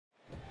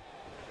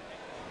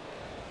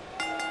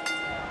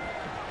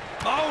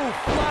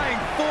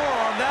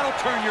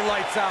turn your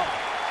lights out.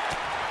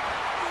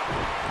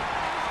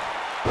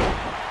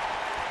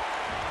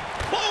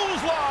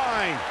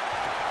 Clothesline.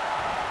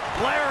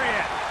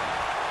 Lariat.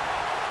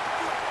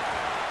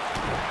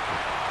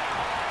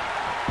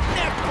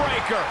 Neck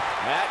breaker.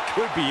 That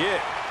could be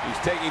it. He's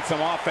taking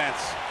some offense.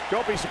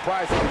 Don't be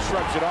surprised if he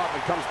shrugs it off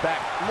and comes back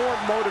more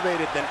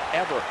motivated than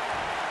ever.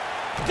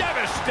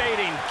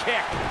 Devastating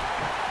kick.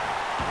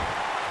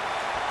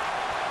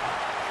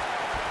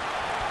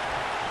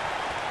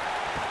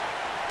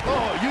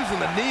 Oh, using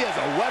the knee as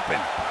a weapon.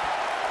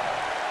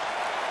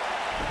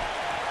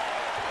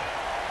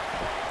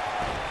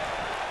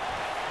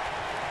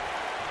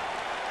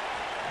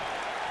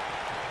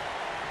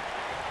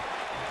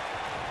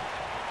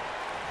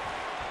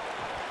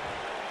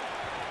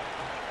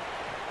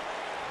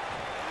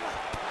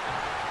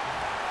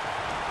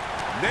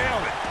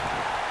 Nailed it.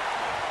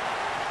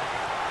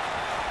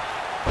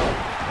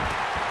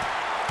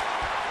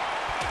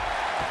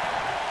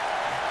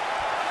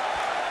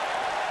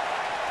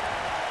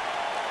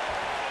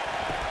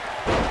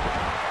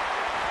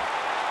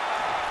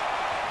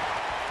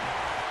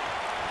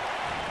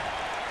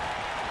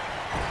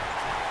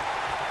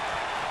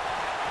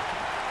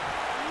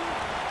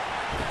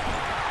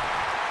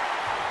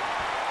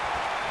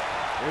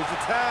 Here's the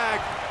tag.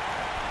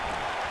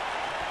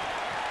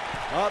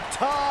 Up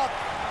top.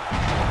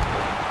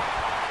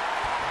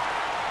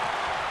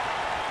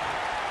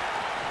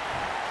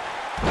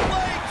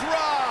 Leg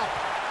drop.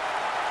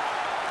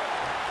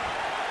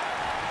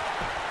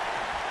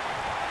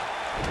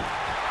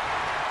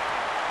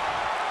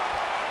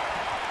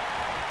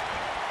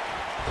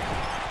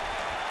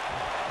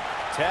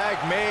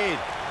 Tag made.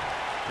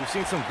 We've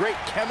seen some great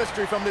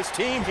chemistry from this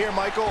team here,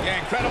 Michael. Yeah,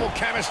 incredible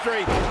chemistry.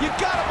 You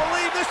gotta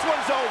believe this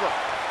one's over.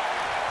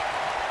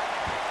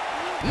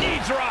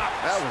 Knee drop.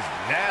 That was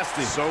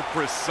nasty. So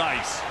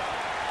precise.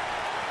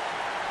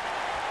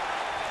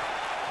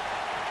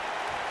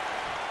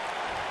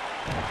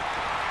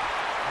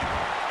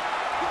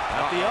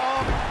 At the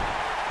arm.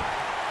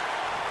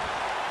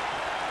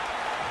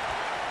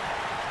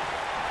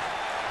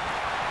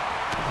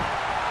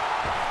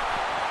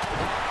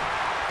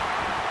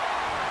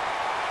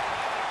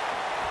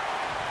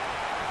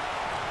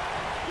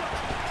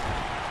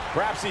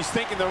 Perhaps he's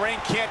thinking the ring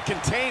can't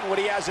contain what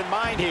he has in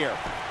mind here.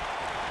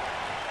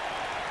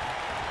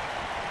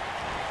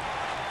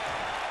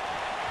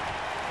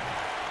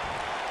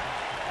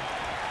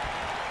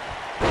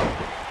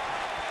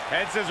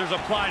 Head scissors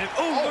applied.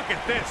 Oh, look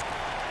at this.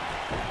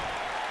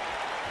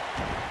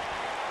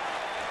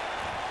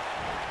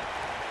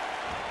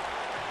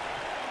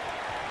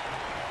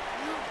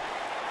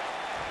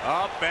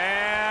 Up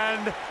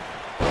and...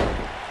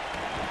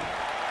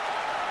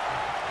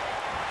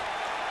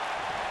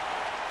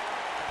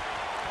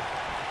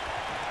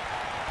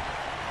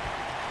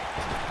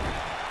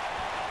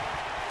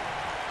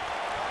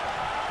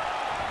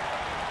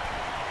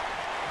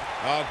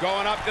 Oh,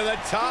 going up to the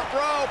top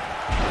rope.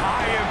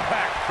 high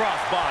impact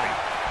crossbody.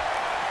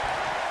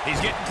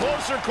 He's getting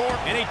closer, Cork,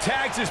 and he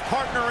tags his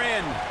partner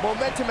in.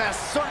 Momentum has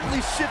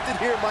certainly shifted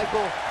here,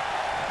 Michael.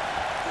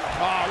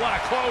 Oh, what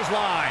a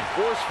clothesline.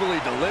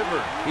 Forcefully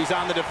delivered. He's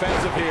on the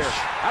defensive here.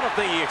 I don't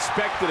think he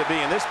expected to be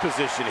in this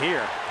position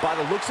here. By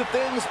the looks of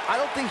things, I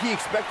don't think he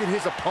expected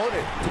his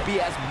opponent to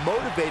be as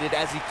motivated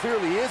as he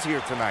clearly is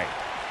here tonight.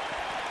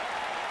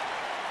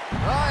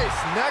 Nice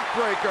neck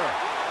breaker.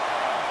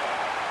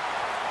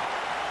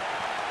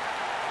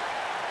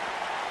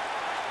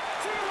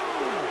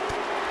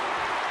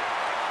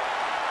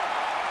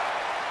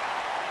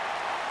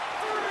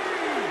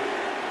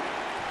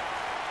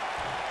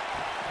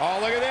 Oh,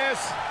 look at this.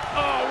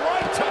 Oh,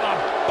 right to the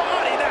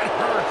body. That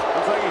hurt.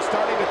 Looks like he's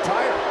starting to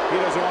tire.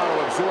 He doesn't want to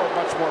absorb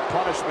much more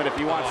punishment if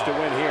he wants to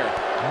win here.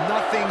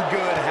 Nothing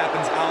good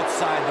happens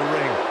outside the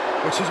ring,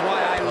 which is why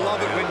I love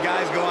it when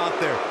guys go out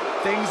there.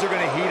 Things are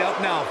going to heat up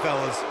now,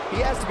 fellas. He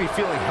has to be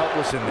feeling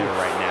helpless in there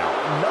right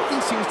now.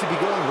 Nothing seems to be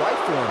going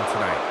right for him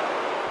tonight.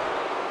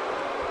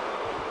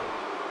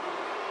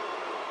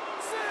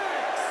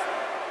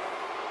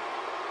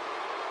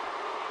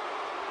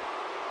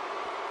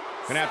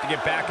 Gonna have to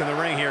get back in the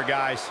ring here,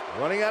 guys.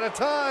 Running out of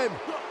time.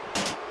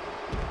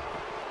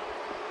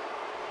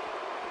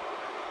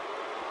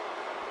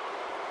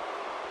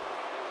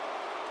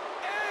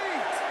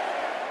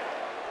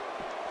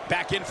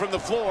 Back in from the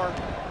floor.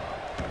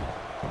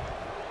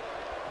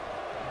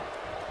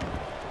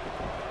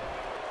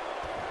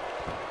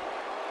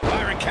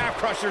 Byron calf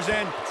crushers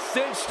in.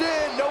 Cinched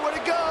in, nowhere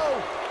to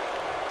go.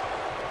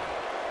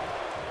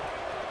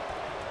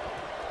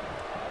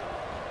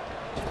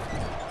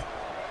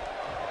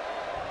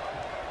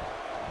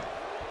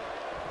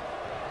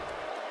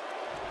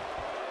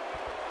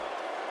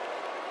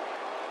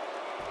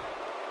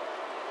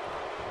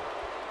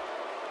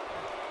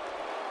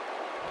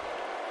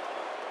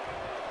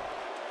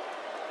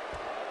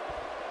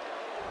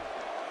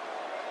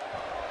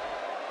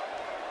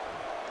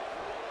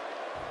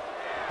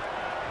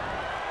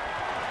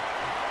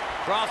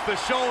 Across the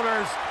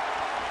shoulders.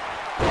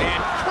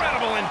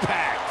 Incredible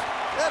impact.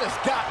 That has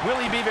got. Will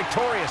he be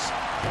victorious?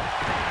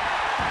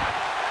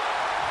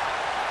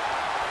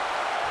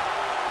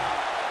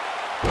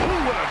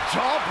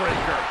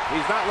 jawbreaker.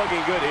 He's not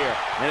looking good here.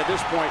 And at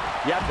this point,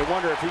 you have to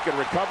wonder if he can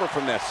recover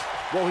from this.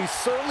 Well, he's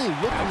certainly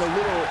looking a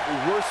little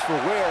worse for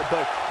wear,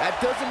 but that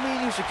doesn't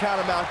mean you should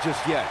count him out just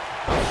yet.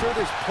 I'm sure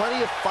there's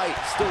plenty of fight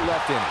still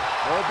left in him.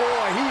 Oh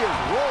boy, he is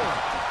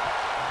rolling.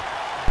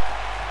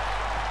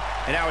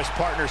 And now his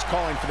partner's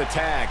calling for the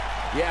tag.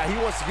 Yeah, he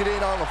wants to get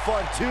in on the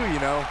fun too, you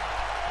know.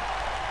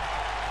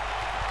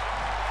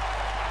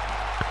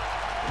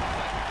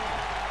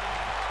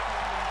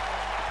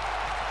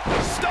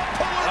 Stump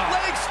puller,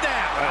 leg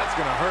snap. That's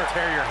gonna hurt.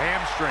 Tear your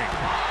hamstring.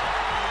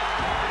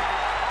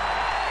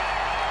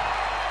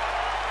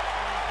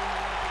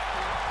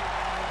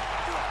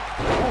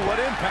 Oh, what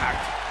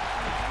impact.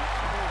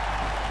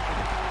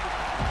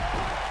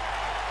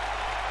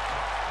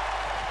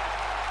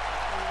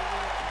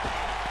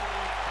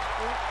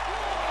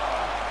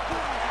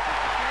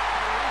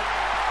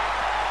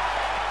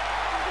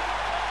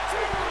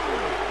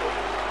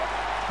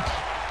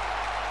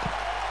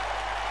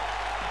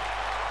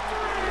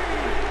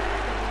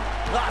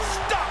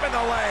 Stop in the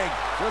leg.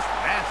 Just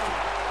nasty.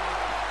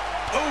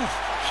 Oof,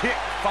 kick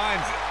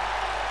finds it.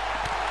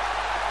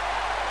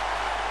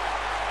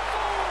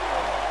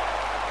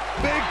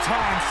 Big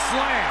time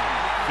slam.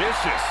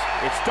 Vicious.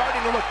 It's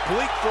starting to look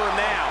bleak for him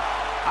now.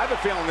 I have a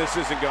feeling this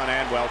isn't going to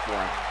end well for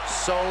him.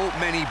 So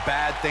many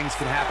bad things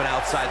can happen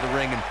outside the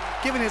ring, and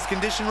given his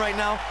condition right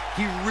now,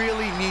 he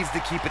really needs to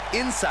keep it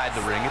inside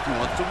the ring if he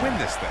wants to win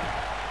this thing.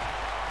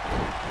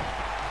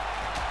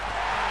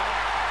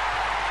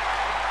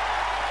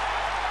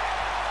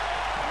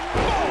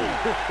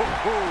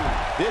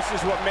 This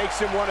is what makes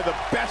him one of the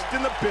best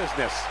in the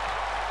business.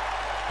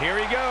 Here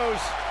he goes.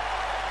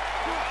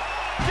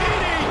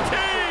 DDT!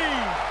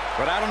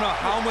 But I don't know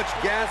how much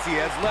gas he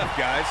has left,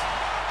 guys.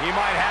 He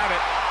might have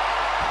it.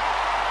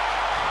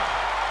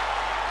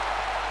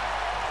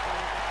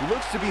 He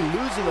looks to be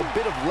losing a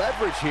bit of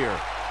leverage here.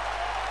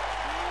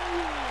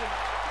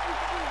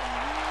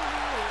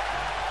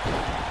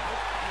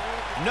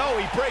 No,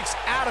 he breaks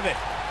out of it.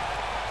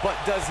 But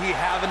does he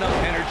have enough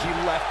energy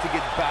left to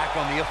get back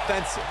on the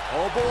offensive?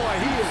 Oh boy,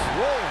 he is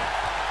rolling.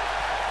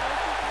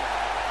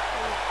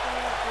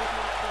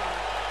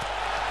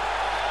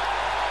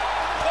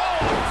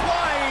 Oh,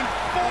 flying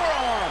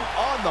forearm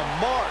On the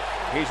mark.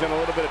 He's in a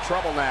little bit of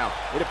trouble now.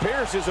 It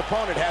appears his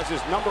opponent has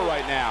his number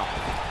right now.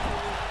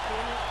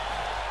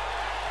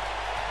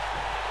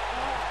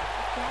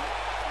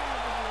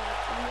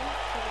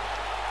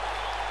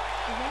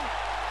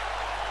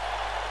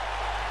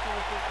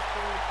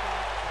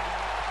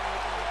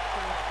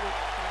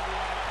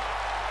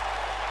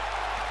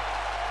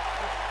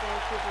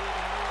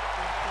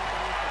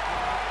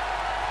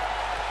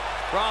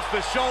 Across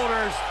the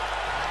shoulders.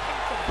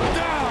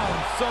 Down,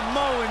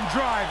 Samoan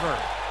driver.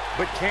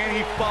 But can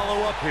he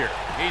follow up here?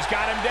 He's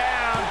got him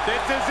down.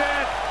 This is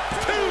it.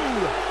 2,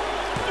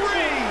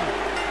 3.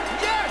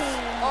 Yes!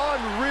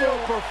 Unreal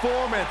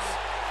performance.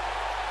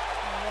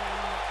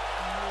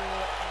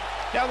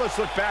 Now let's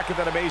look back at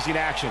that amazing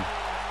action.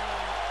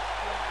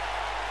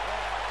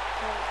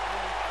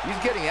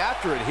 He's getting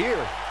after it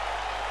here.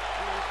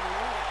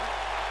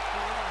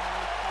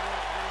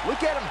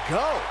 Look at him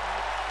go.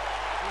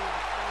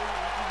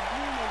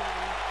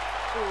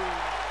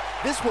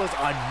 This was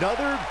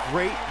another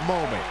great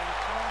moment.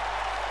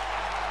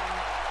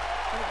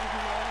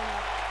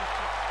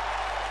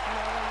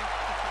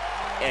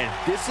 And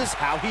this is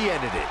how he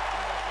ended it.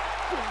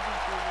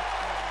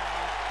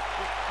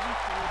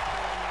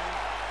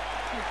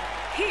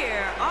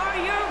 Here are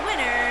your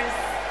winners,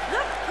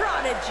 the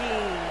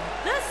Prodigy,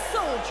 the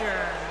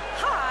Soldier,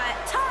 Hot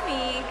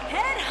Tommy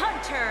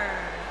Headhunter,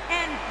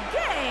 and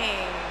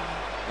Gang.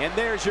 And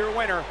there's your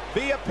winner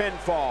via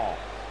pinfall.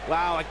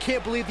 Wow, I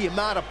can't believe the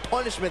amount of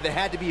punishment that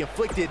had to be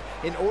inflicted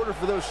in order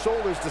for those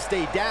shoulders to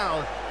stay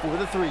down for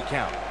the 3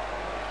 count.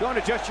 Don't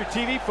adjust your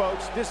TV,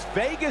 folks. This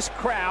Vegas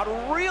crowd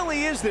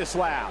really is this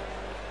loud.